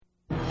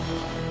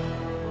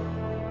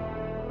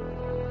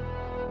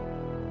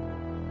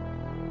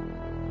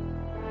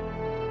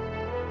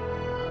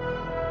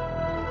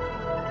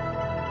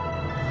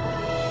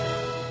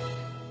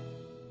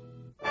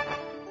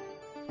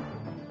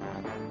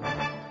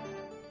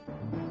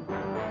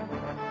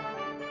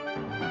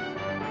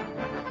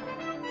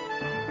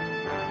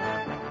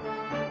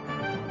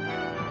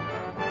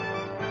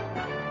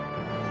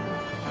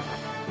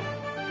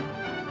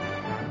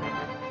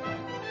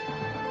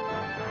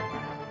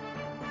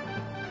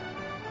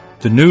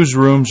The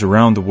newsrooms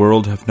around the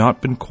world have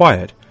not been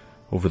quiet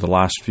over the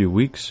last few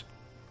weeks.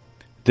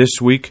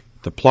 This week,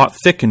 the plot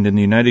thickened in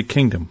the United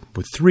Kingdom,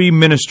 with 3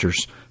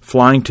 ministers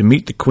flying to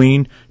meet the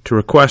Queen to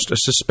request a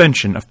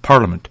suspension of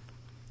Parliament,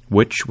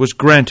 which was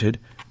granted,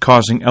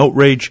 causing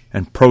outrage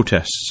and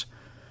protests.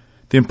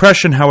 The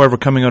impression, however,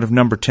 coming out of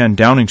number 10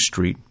 Downing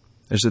Street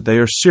is that they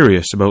are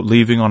serious about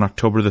leaving on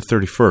October the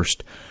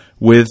 31st,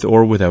 with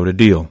or without a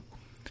deal.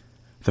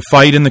 The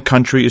fight in the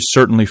country is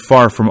certainly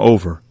far from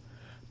over,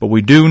 but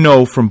we do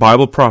know from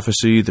Bible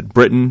prophecy that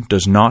Britain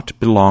does not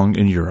belong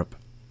in Europe.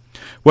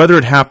 Whether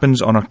it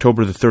happens on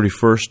October the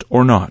 31st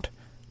or not,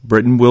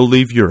 Britain will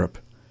leave Europe,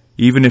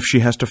 even if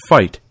she has to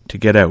fight to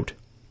get out.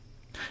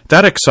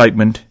 That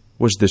excitement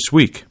was this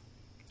week.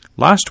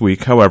 Last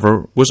week,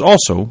 however, was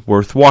also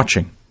worth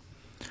watching.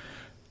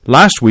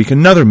 Last week,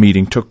 another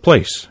meeting took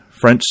place.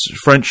 French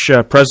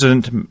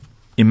President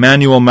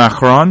Emmanuel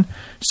Macron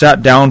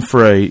sat down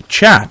for a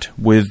chat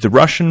with the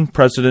Russian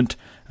President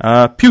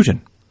Putin.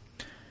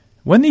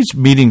 When these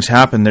meetings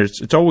happen,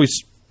 it's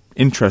always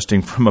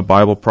interesting from a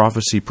Bible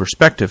prophecy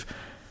perspective,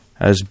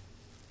 as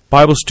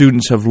Bible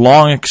students have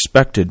long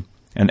expected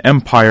an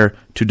empire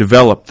to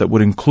develop that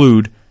would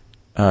include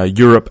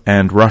Europe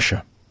and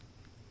Russia.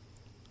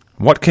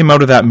 What came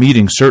out of that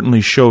meeting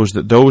certainly shows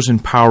that those in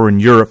power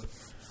in Europe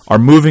are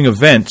moving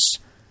events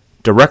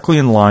directly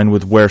in line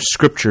with where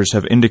scriptures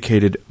have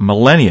indicated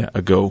millennia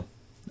ago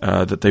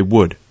that they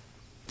would.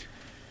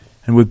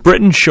 And with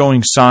Britain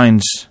showing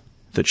signs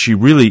that she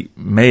really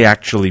may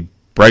actually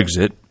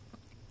Brexit,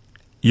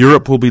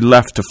 Europe will be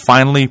left to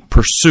finally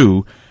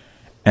pursue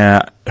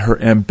her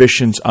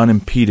ambitions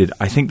unimpeded.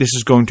 I think this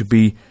is going to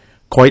be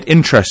quite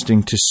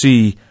interesting to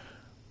see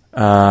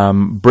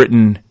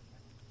Britain,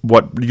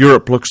 what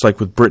Europe looks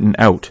like with Britain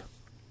out.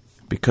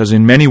 Because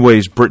in many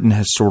ways, Britain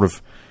has sort of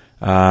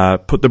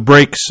put the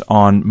brakes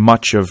on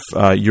much of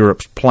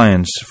Europe's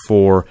plans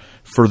for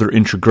further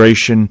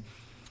integration.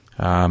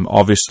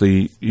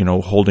 Obviously,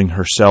 holding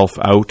herself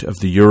out of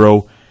the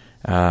euro,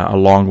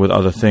 along with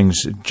other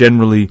things,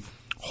 generally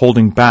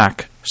holding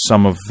back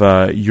some of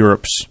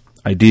Europe's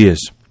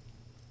ideas.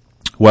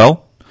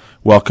 Well,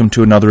 welcome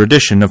to another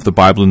edition of the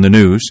Bible in the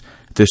News.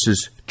 This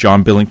is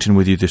John Billington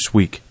with you this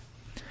week.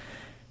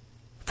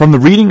 From the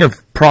reading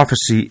of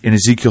prophecy in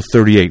Ezekiel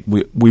 38,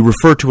 we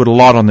refer to it a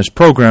lot on this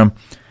program,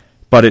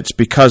 but it's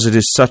because it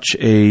is such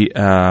a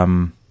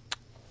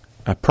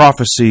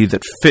prophecy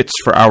that fits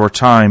for our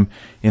time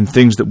in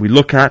things that we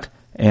look at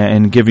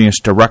and giving us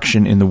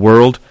direction in the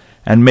world,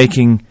 and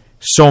making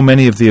so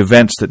many of the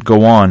events that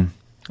go on,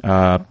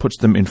 puts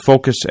them in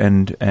focus,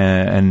 and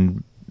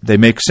they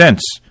make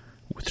sense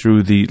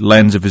through the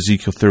lens of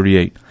Ezekiel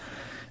 38.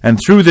 And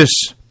through this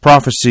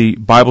prophecy,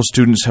 Bible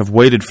students have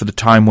waited for the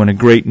time when a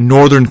great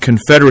northern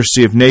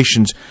confederacy of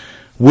nations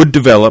would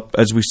develop,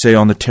 as we say,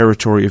 on the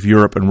territory of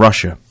Europe and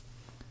Russia.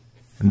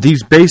 And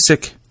this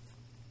basic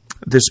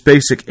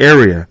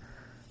area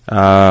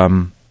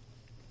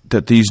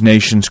that these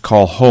nations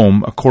call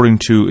home, according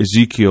to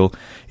Ezekiel,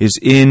 is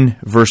in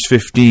verse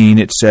 15.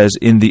 It says,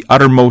 in the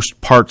uttermost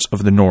parts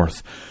of the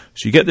north.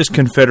 So you get this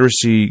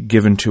confederacy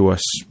given to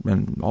us,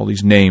 and all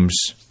these names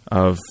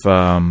of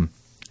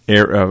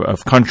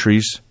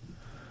countries,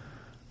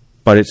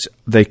 but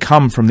they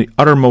come from the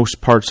uttermost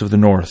parts of the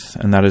north,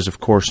 and that is, of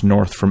course,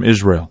 north from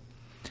Israel.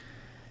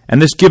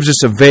 And this gives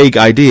us a vague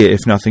idea,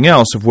 if nothing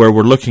else, of where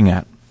we're looking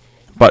at.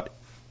 But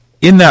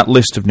in that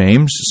list of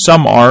names,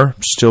 some are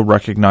still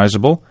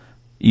recognizable.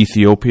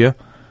 Ethiopia,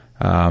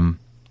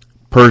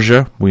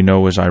 Persia, we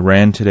know as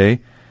Iran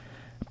today.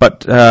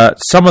 But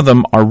some of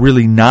them are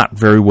really not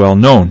very well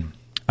known.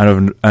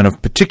 And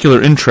of particular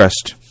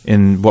interest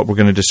in what we're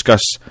going to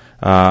discuss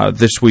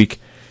this week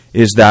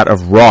is that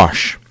of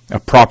Rosh, a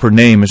proper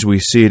name as we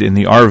see it in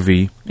the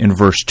RV in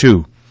verse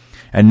 2,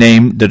 a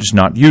name that is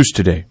not used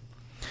today.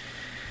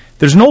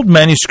 There's an old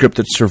manuscript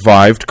that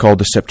survived called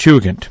the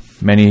Septuagint.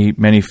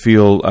 Many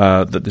feel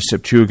that the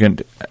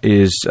Septuagint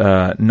is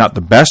not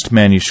the best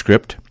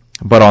manuscript,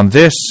 but on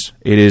this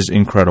it is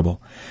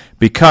incredible.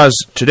 Because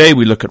today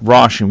we look at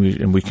Rosh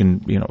and we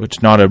can,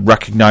 it's not a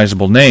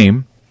recognizable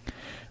name,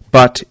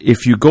 but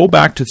if you go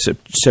back to the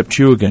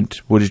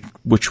Septuagint,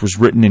 which was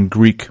written in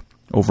Greek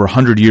over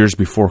 100 years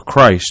before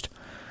Christ,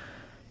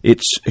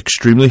 it's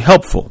extremely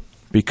helpful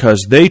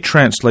because they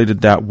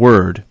translated that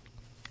word,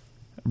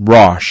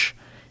 Rosh,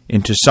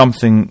 into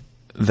something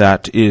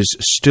that is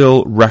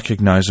still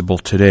recognizable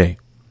today.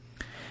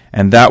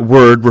 And that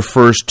word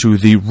refers to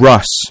the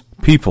Rus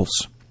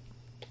peoples.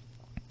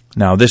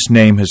 Now, this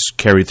name has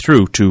carried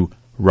through to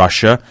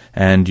Russia,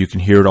 and you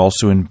can hear it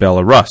also in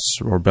Belarus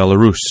or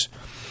Belarus.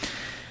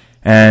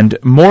 And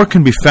more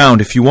can be found,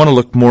 if you want to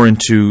look more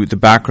into the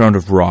background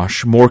of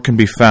Rosh, more can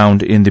be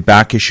found in the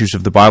back issues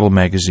of the Bible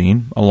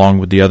magazine, along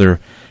with the other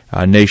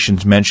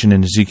nations mentioned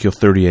in Ezekiel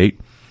 38.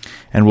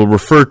 And we'll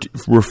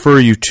refer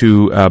you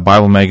to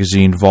Bible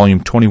Magazine,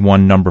 Volume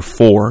 21, Number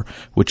 4,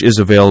 which is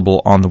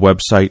available on the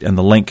website, and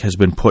the link has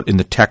been put in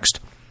the text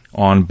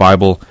on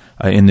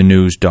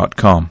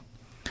BibleInTheNews.com.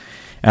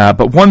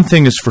 But one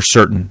thing is for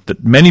certain,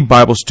 that many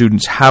Bible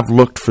students have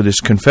looked for this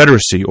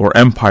confederacy or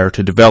empire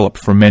to develop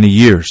for many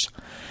years.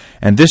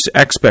 And this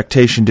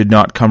expectation did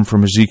not come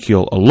from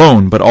Ezekiel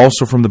alone, but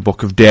also from the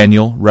book of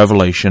Daniel,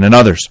 Revelation, and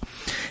others.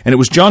 And it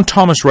was John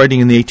Thomas,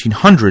 writing in the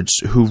 1800s,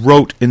 who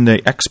wrote in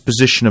the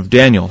Exposition of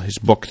Daniel, his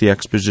book, The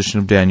Exposition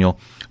of Daniel,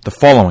 the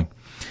following.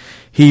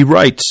 He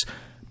writes,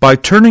 by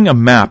turning to a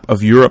map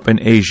of Europe and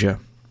Asia,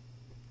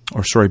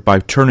 the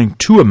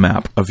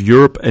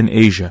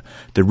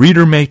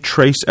reader may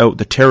trace out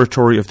the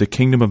territory of the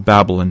kingdom of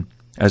Babylon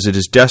as it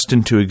is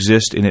destined to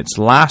exist in its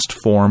last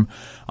form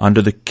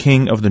under the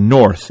king of the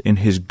north in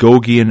his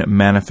Gogian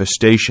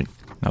manifestation.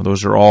 Now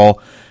those are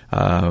all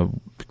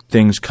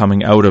things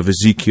coming out of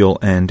Ezekiel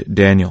and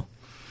Daniel.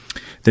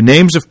 The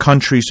names of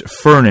countries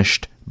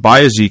furnished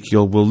by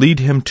Ezekiel will lead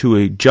him to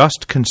a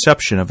just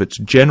conception of its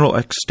general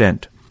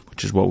extent,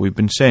 which is what we've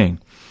been saying.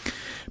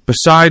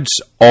 Besides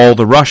all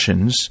the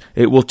Russians,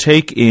 it will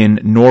take in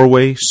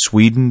Norway,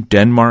 Sweden,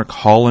 Denmark,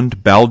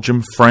 Holland,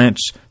 Belgium,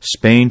 France,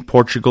 Spain,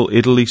 Portugal,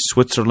 Italy,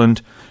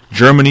 Switzerland,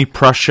 Germany,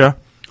 Prussia,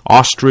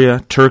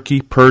 Austria, Turkey,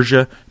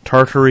 Persia,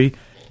 Tartary,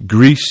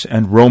 Greece,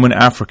 and Roman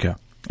Africa,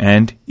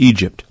 and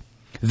Egypt.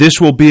 This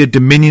will be a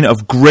dominion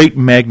of great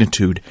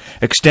magnitude,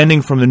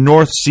 extending from the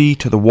North Sea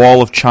to the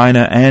wall of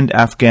China and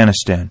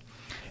Afghanistan,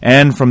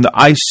 and from the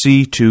Ice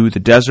Sea to the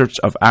deserts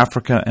of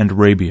Africa and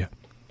Arabia.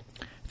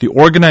 The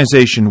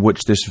organization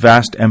which this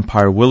vast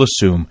empire will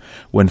assume,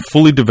 when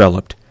fully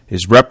developed,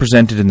 is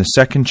represented in the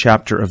second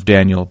chapter of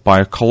Daniel by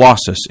a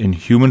colossus in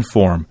human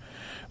form,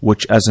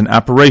 which as an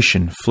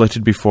apparition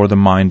flitted before the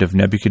mind of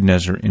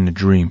Nebuchadnezzar in a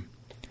dream.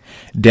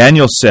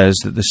 Daniel says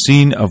that the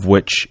scene of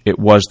which it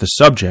was the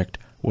subject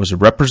was a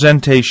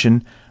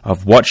representation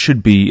of what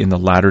should be in the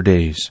latter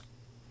days.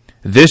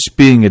 This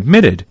being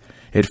admitted,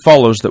 it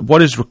follows that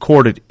what is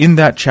recorded in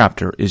that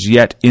chapter is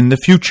yet in the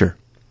future.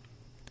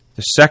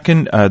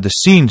 The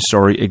scene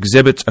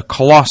exhibits a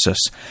colossus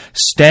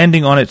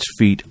standing on its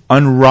feet,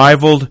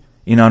 unrivaled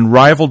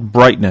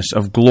brightness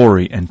of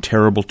glory and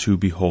terrible to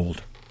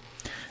behold.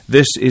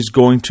 This is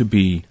going to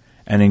be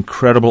an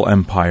incredible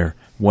empire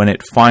when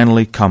it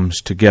finally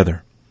comes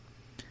together.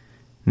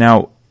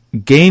 Now,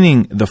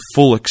 gaining the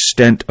full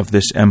extent of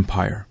this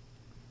empire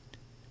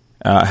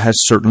has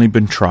certainly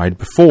been tried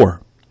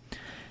before.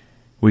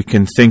 We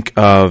can think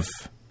of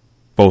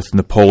both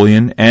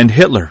Napoleon and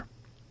Hitler.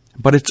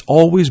 But it's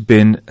always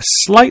been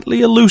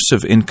slightly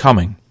elusive in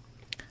coming,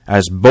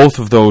 as both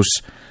of those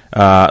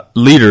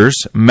leaders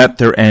met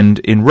their end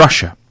in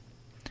Russia.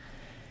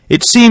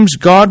 It seems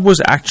God was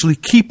actually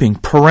keeping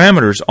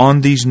parameters on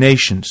these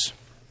nations.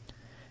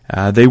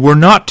 They were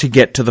not to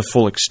get to the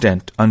full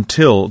extent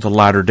until the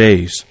latter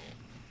days.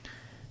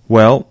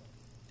 Well,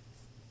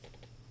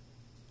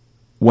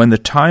 when the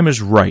time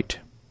is right,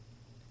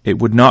 it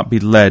would not be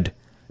led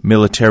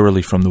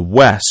militarily from the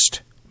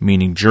West,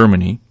 meaning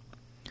Germany,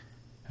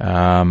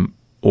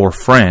 or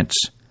France,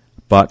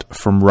 but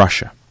from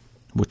Russia,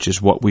 which is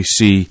what we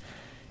see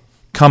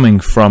coming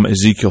from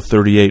Ezekiel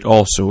 38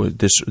 also.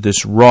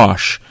 This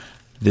Rosh,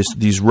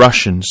 these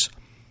Russians,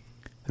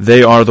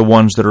 they are the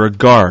ones that are a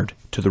guard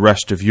to the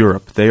rest of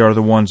Europe. They are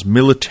the ones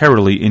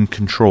militarily in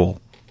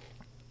control.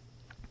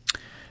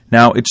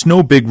 Now, it's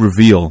no big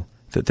reveal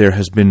that there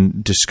has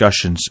been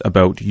discussions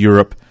about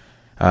Europe,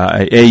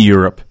 a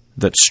Europe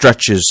that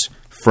stretches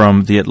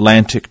from the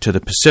Atlantic to the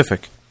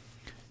Pacific.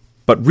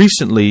 But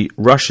recently,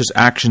 Russia's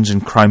actions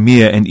in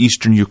Crimea and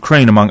eastern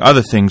Ukraine, among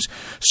other things,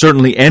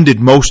 certainly ended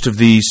most of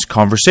these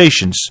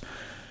conversations.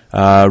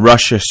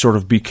 Russia sort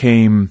of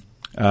became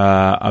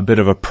a bit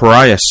of a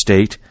pariah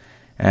state,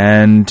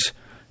 and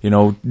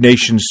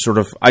nations sort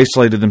of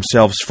isolated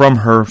themselves from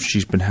her.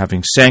 She's been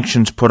having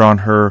sanctions put on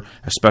her,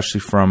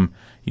 especially from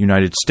the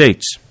United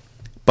States.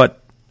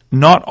 But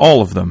not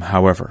all of them,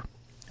 however.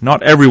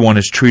 Not everyone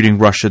is treating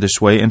Russia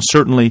this way, and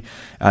certainly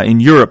in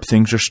Europe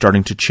things are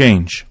starting to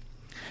change.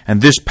 And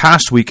this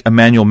past week,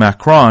 Emmanuel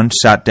Macron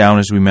sat down,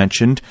 as we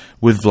mentioned,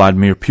 with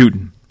Vladimir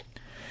Putin.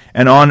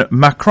 And on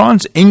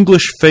Macron's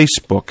English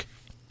Facebook,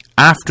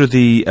 after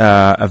the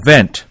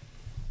event,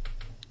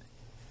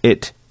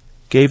 it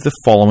gave the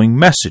following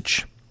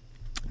message.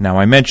 Now,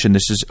 I mentioned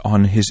this is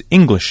on his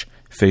English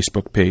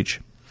Facebook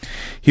page.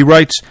 He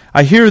writes,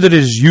 I hear that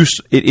it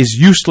is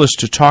useless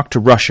to talk to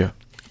Russia,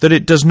 that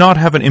it does not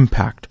have an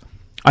impact.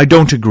 I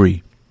don't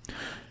agree.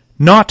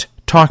 Not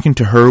talking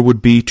to her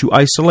would be to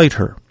isolate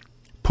her,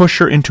 push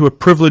her into a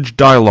privileged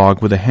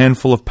dialogue with a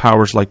handful of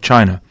powers like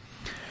China.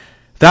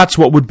 That's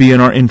what would be in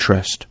our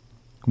interest.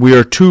 We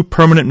are two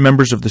permanent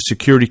members of the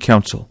Security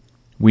Council.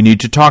 We need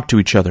to talk to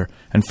each other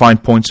and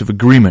find points of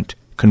agreement,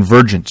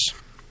 convergence.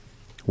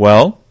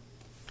 Well,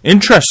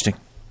 interesting.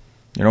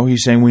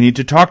 He's saying we need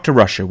to talk to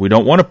Russia. We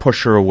don't want to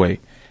push her away.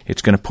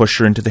 It's going to push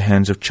her into the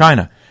hands of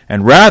China.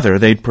 And rather,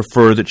 they'd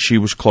prefer that she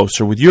was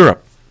closer with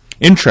Europe.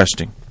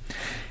 Interesting.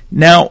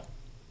 Now,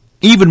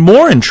 even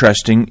more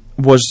interesting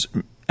was,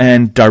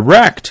 and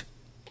direct,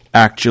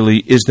 actually,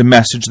 is the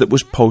message that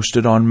was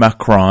posted on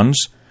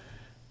Macron's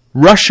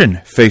Russian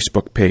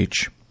Facebook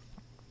page.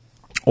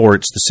 or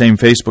it's the same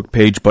Facebook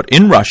page but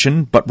in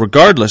Russian, but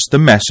regardless, the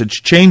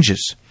message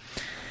changes.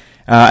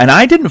 And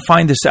I didn't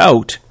find this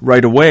out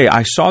right away.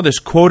 I saw this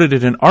quoted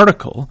in an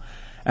article,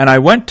 and I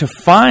went to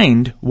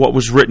find what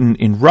was written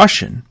in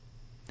Russian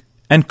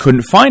and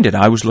couldn't find it.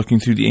 I was looking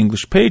through the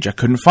English page. I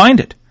couldn't find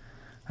it.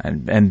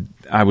 And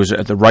I was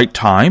at the right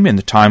time in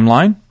the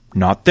timeline,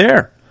 not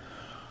there.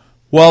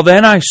 Well,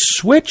 then I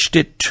switched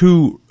it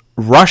to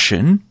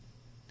Russian,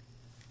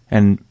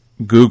 and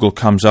Google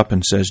comes up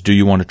and says, "Do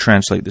you want to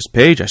translate this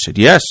page?" I said,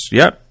 "Yes,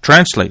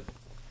 translate."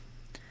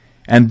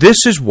 And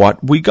this is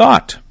what we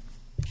got.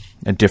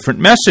 A different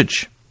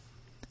message.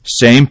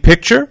 Same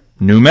picture,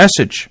 new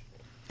message.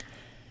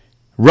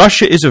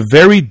 "Russia is a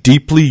very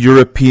deeply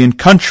European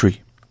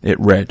country," it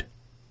read.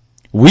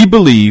 We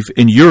believe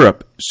in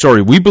Europe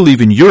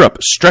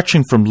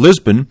stretching from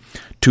Lisbon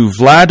to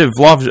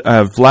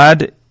Vladivostok.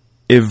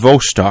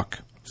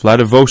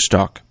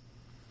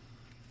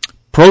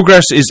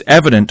 Progress is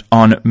evident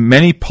on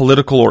many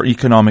political or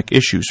economic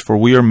issues, for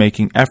we are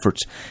making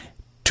efforts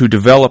to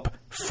develop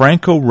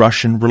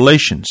Franco-Russian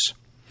relations.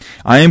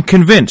 I am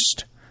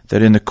convinced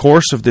that in the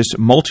course of this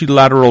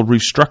multilateral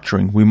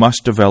restructuring, we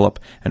must develop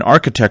an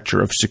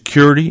architecture of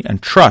security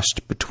and trust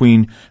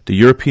between the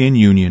European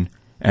Union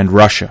and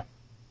Russia.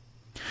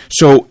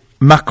 So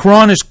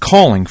Macron is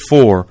calling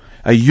for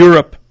a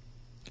Europe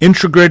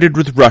integrated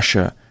with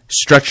Russia,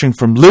 stretching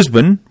from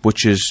Lisbon,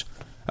 which is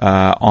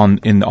on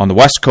the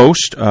west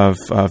coast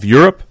of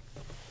Europe,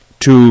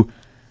 to,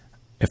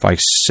 if I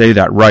say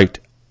that right,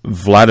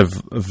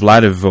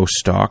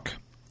 Vladivostok,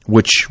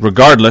 which,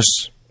 regardless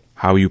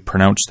how you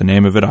pronounce the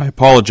name of it, I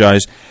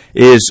apologize,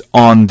 is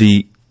on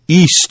the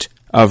east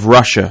of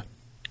Russia,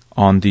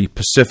 on the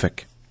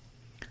Pacific.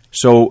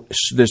 So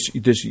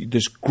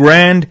this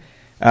grand,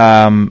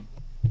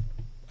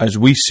 as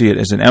we see it,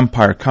 as an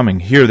empire coming.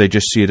 Here they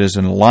just see it as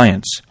an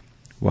alliance.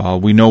 Well,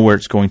 we know where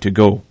it's going to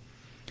go.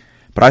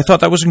 But I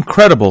thought that was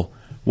incredible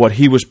what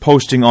he was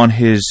posting on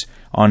his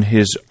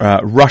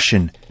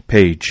Russian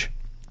page.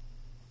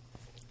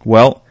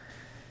 Well,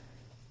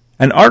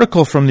 an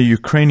article from the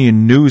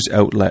Ukrainian news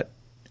outlet,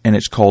 and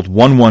it's called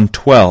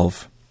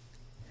 1112,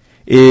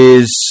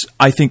 is,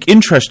 I think,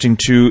 interesting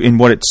in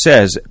what it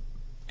says,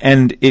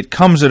 and it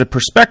comes at a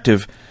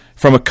perspective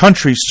from a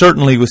country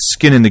certainly with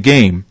skin in the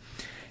game.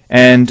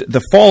 And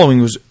the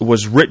following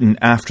was written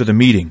after the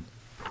meeting.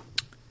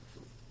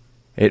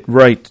 It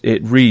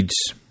reads,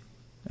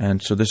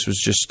 and so this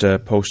was just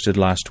posted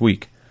last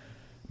week.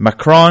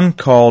 Macron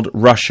called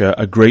Russia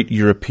a great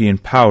European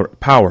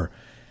power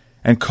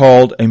and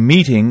called a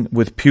meeting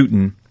with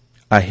Putin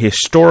a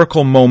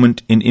historical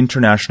moment in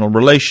international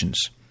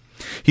relations.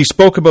 He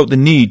spoke about the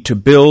need to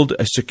build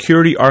a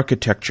security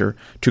architecture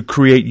to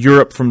create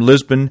Europe from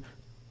Lisbon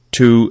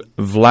to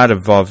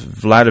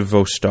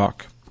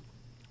Vladivostok,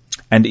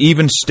 and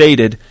even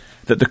stated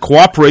that the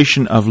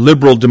cooperation of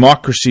liberal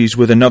democracies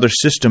with another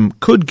system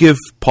could give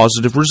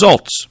positive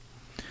results.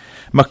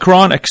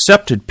 Macron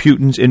accepted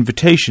Putin's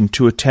invitation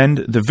to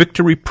attend the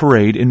Victory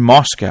Parade in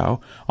Moscow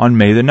on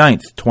May the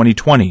 9th,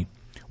 2020,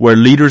 where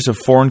leaders of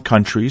foreign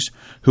countries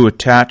who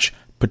attach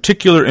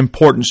particular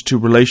importance to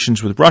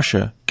relations with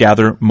Russia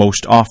gather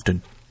most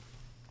often.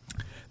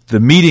 The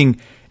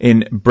meeting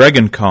in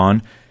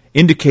Bregençon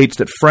indicates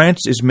that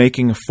France is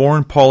making a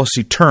foreign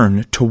policy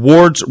turn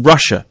towards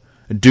Russia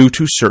due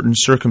to certain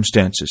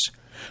circumstances,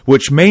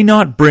 which may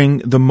not bring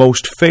the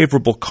most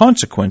favorable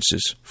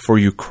consequences for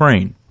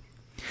Ukraine.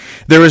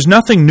 There is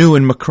nothing new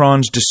in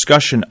Macron's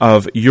discussion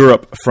of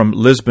Europe from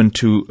Lisbon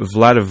to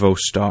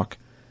Vladivostok.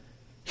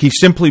 He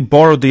simply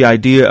borrowed the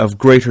idea of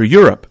Greater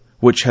Europe,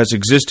 which has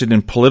existed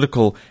in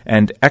political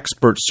and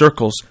expert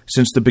circles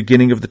since the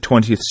beginning of the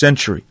 20th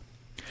century.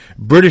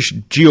 British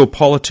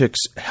geopolitics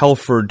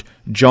Helford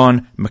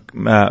John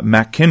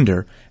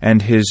Mackinder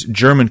and his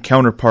German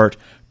counterpart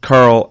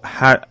Karl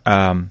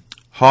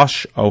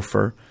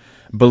Hochhofer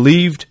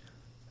believed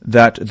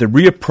that the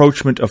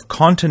reapproachment of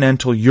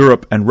continental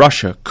Europe and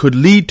Russia could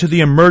lead to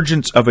the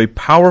emergence of a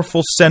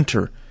powerful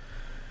center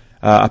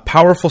of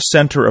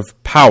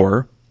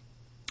power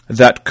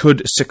that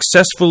could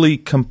successfully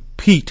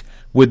compete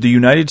with the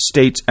United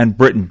States and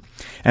Britain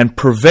and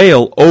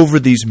prevail over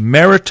these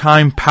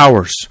maritime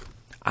powers.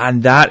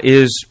 And that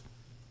is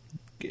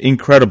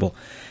incredible.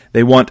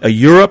 They want a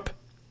Europe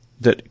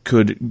that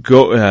could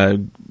go,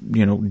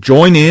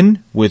 join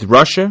in with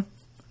Russia,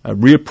 a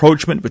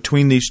reapproachment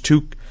between these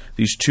two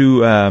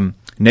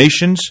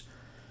nations,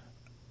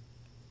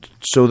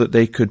 so that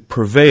they could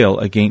prevail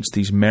against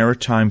these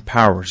maritime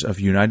powers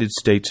of United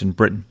States and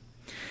Britain.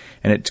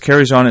 And it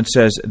carries on and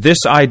says,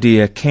 this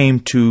idea came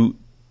to,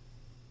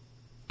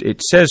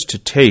 it says to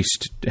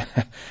taste,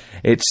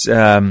 it's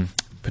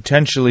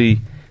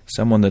potentially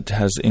someone that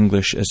has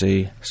English as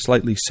a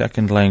slightly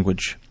second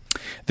language.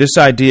 This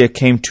idea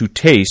came to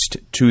taste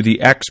to the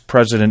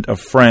ex-president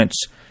of France,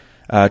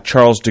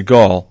 Charles de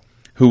Gaulle,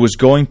 who was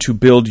going to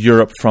build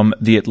Europe from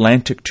the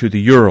Atlantic to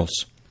the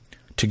Urals,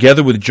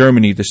 together with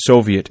Germany, the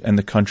Soviet, and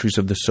the countries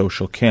of the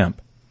social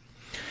camp.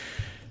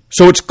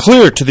 So it's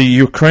clear to the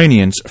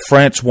Ukrainians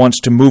France wants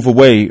to move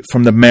away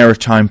from the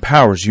maritime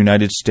powers,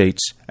 United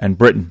States and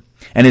Britain,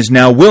 and is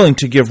now willing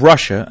to give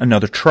Russia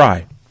another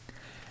try.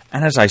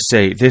 And as I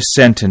say, this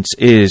sentence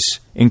is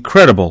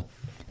incredible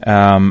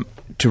to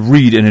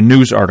read in a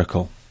news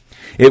article.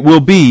 It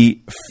will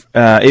be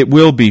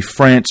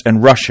France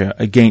and Russia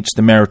against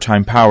the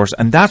maritime powers,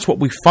 and that's what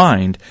we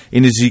find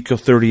in Ezekiel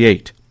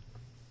 38.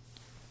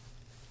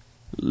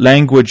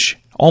 Language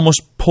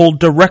almost pulled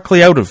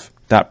directly out of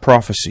that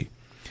prophecy.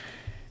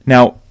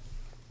 Now,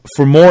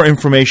 for more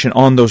information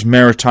on those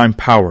maritime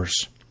powers,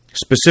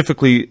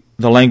 specifically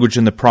the language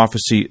in the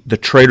prophecy, the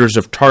traders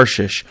of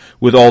Tarshish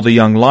with all the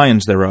young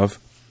lions thereof,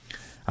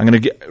 I'm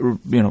going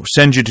to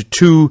send you to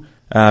two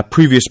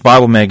previous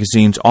Bible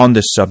magazines on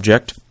this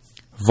subject,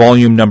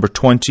 volume number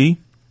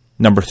 20,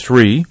 number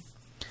 3,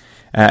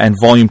 and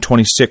volume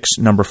 26,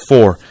 number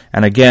 4.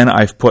 And again,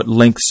 I've put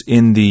links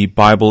in the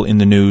Bible in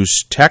the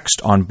News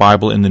text on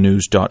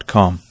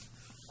BibleInTheNews.com.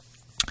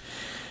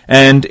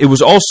 And it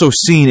was also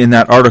seen in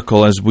that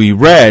article, as we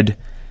read,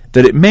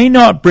 that it may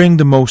not bring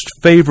the most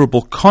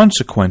favorable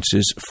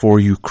consequences for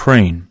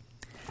Ukraine.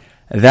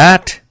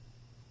 That,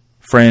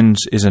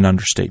 friends, is an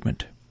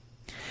understatement.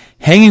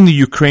 Hanging the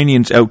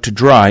Ukrainians out to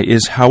dry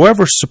is,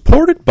 however,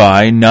 supported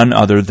by none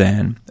other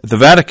than the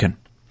Vatican.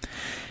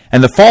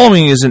 And the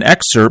following is an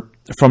excerpt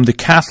from the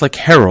Catholic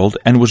Herald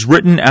and was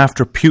written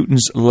after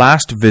Putin's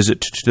last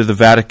visit to the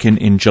Vatican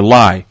in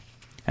July.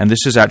 And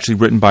this is actually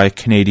written by a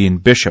Canadian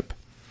bishop.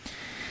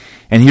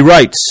 And he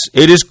writes,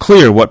 "It is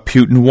clear what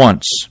Putin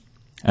wants.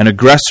 An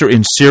aggressor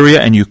in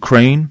Syria and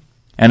Ukraine,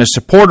 and a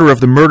supporter of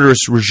the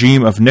murderous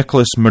regime of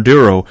Nicolas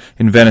Maduro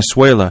in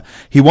Venezuela,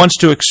 he wants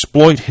to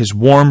exploit his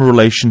warm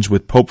relations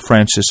with Pope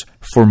Francis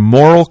for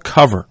moral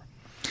cover.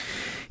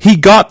 He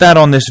got that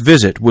on this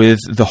visit with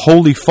the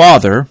Holy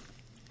Father,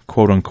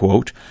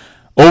 quote-unquote,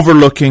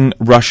 overlooking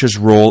Russia's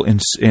role in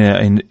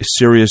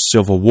Syria's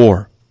civil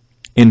war.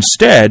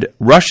 Instead,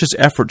 Russia's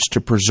efforts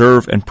to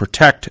preserve and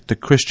protect the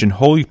Christian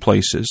holy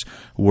places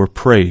were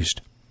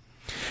praised.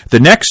 The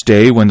next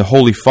day, when the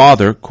Holy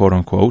Father,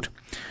 quote-unquote,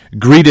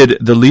 greeted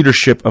the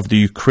leadership of the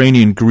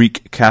Ukrainian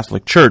Greek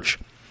Catholic Church,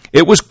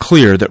 it was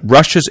clear that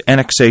Russia's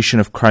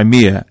annexation of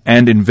Crimea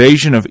and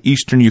invasion of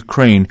eastern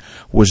Ukraine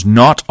was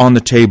not on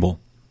the table.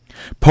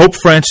 Pope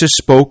Francis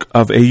spoke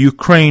of a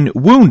Ukraine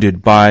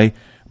wounded by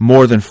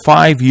more than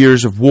 5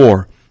 years of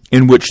war,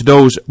 in which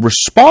those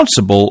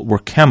responsible were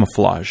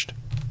camouflaged."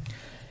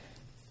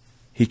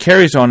 He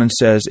carries on and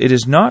says, "It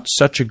is not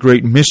such a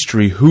great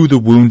mystery who the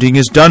wounding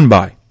is done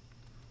by.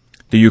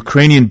 The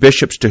Ukrainian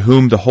bishops to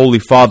whom the Holy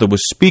Father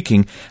was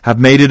speaking have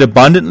made it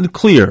abundantly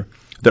clear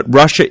that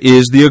Russia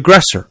is the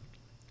aggressor.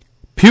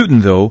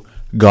 Putin, though,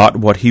 got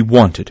what he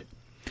wanted.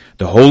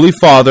 The Holy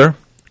Father,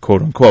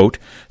 quote-unquote,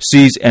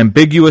 sees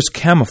ambiguous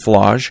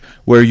camouflage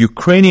where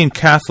Ukrainian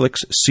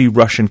Catholics see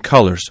Russian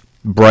colors,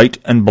 bright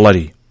and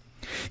bloody.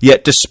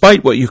 Yet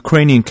despite what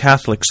Ukrainian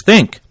Catholics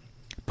think,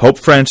 Pope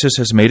Francis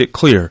has made it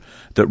clear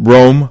that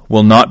Rome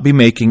will not be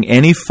making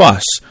any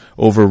fuss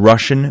over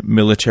Russian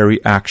military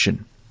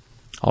action."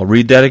 I'll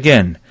read that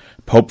again.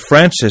 Pope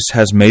Francis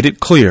has made it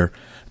clear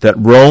that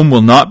Rome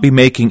will not be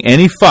making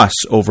any fuss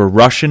over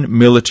Russian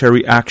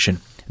military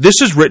action.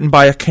 This is written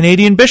by a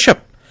Canadian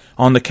bishop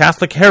on the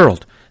Catholic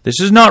Herald. This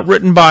is not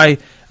written by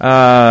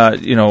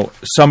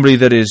somebody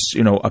that is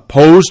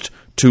opposed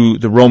to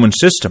the Roman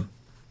system.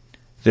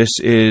 This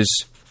is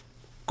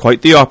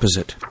quite the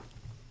opposite.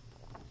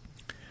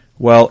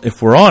 Well,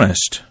 if we're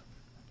honest,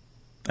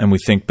 and we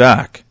think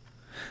back,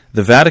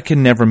 the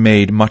Vatican never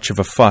made much of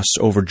a fuss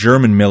over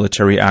German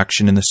military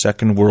action in the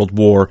Second World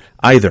War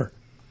either.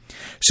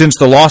 Since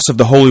the loss of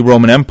the Holy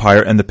Roman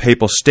Empire and the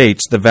Papal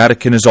States, the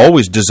Vatican has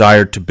always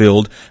desired to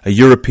build a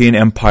European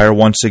empire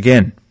once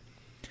again.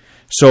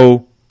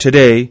 So,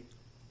 today,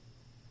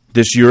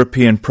 this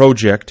European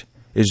project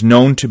is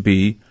known to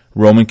be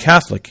Roman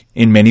Catholic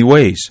in many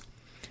ways,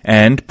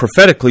 and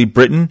prophetically,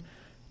 Britain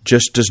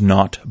just does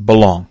not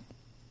belong.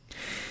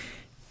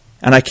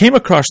 And I came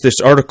across this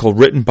article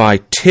written by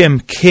Tim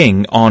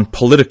King on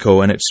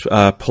Politico, and it's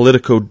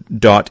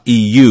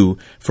politico.eu,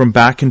 from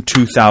back in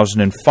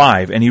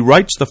 2005, and he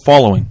writes the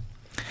following.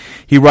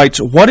 He writes,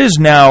 "What is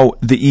now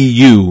the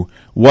EU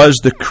was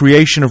the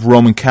creation of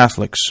Roman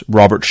Catholics,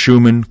 Robert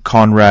Schuman,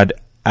 Konrad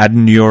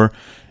Adenauer,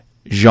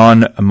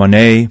 Jean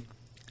Monnet,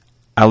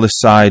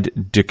 Alcide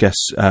de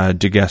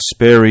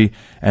Gasperi,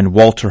 and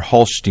Walter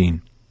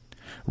Hallstein.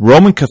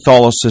 Roman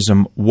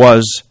Catholicism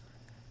was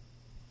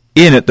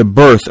in at the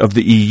birth of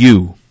the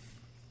EU.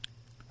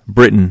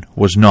 Britain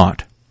was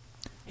not."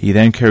 He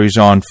then carries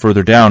on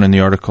further down in the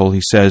article.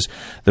 He says,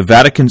 "The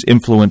Vatican's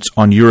influence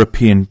on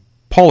European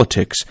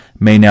politics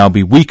may now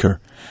be weaker,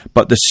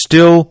 but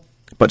still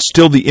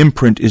the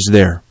imprint is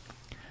there.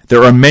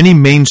 There are many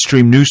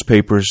mainstream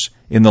newspapers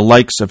in the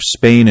likes of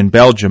Spain and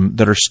Belgium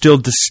that are still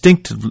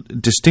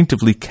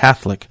distinctively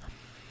Catholic.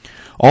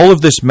 All of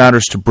this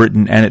matters to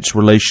Britain and its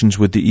relations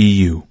with the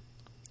EU.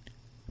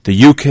 The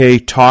UK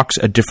talks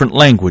a different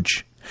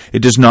language.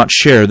 It does not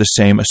share the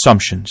same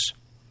assumptions.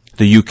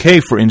 The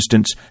UK, for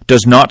instance,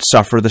 does not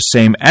suffer the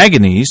same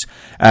agonies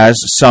as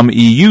some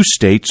EU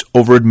states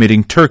over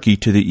admitting Turkey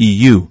to the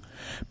EU,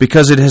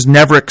 because it has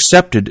never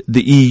accepted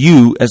the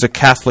EU as a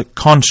Catholic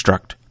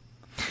construct.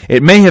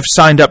 It may have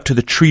signed up to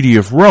the Treaty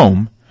of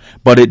Rome,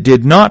 but it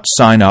did not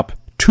sign up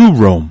to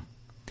Rome.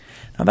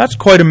 Now that's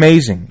quite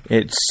amazing.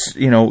 It's,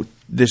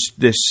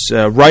 this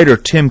writer,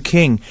 Tim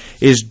King,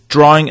 is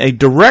drawing a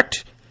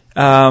direct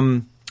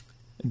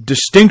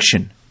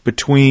distinction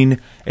between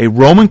a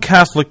Roman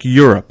Catholic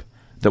Europe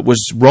that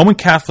was Roman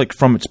Catholic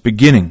from its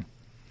beginning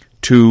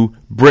to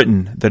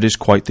Britain that is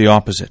quite the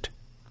opposite.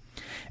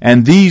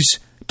 And these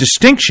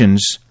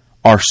distinctions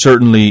are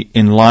certainly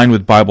in line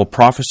with Bible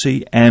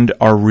prophecy and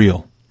are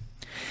real.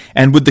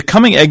 And with the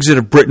coming exit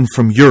of Britain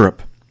from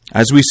Europe,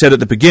 as we said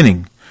at the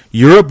beginning,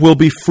 Europe will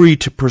be free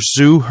to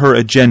pursue her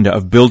agenda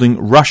of building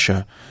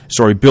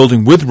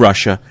with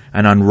Russia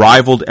an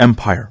unrivaled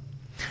empire,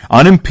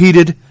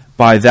 unimpeded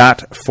by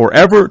that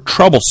forever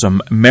troublesome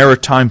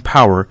maritime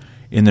power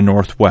in the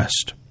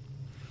Northwest.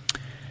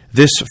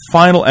 This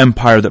final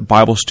empire that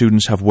Bible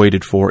students have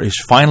waited for is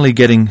finally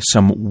getting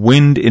some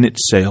wind in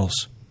its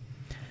sails.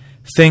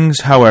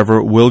 Things,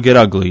 however, will get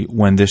ugly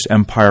when this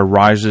empire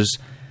rises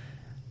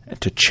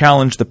to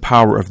challenge the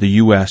power of the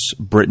U.S.,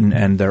 Britain,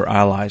 and their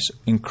allies.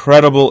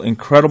 Incredible,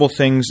 incredible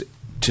things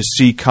to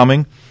see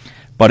coming,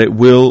 but it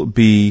will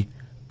be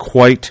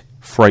quite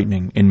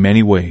frightening in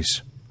many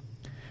ways.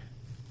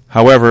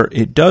 However,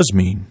 it does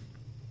mean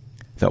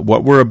that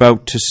what we're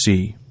about to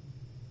see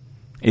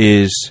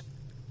is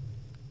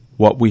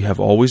what we have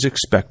always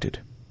expected,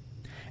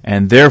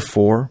 and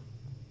therefore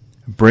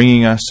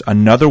bringing us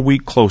another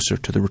week closer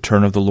to the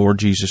return of the Lord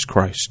Jesus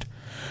Christ,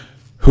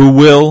 who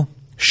will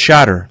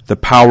shatter the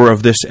power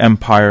of this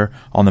empire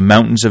on the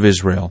mountains of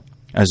Israel,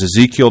 as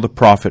Ezekiel the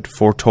prophet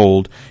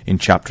foretold in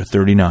chapter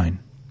 39.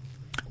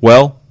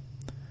 Well,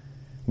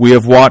 we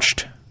have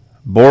watched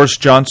Boris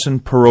Johnson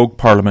prorogue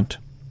Parliament.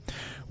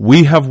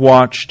 We have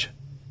watched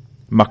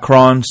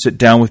Macron sit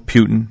down with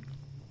Putin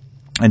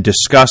and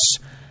discuss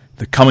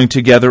the coming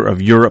together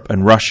of Europe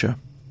and Russia.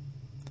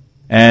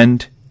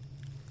 And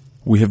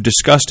we have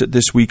discussed it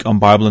this week on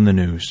Bible in the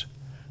News.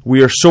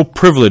 We are so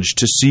privileged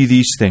to see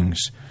these things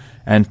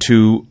and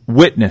to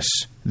witness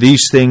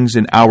these things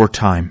in our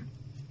time.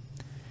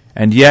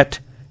 And yet,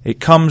 it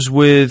comes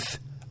with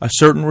a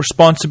certain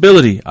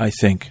responsibility, I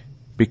think,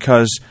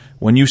 because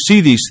when you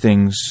see these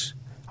things,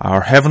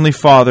 our Heavenly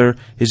Father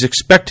is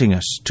expecting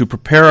us to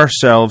prepare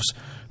ourselves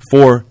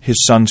for His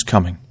Son's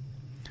coming.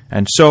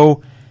 And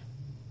so,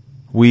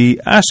 we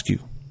ask you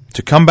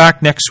to come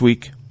back next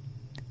week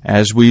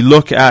as we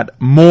look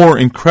at more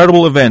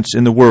incredible events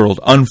in the world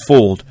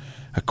unfold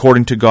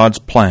according to God's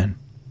plan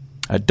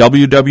at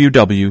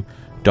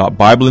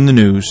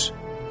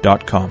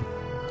www.bibleinthenews.com.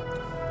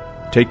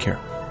 Take care.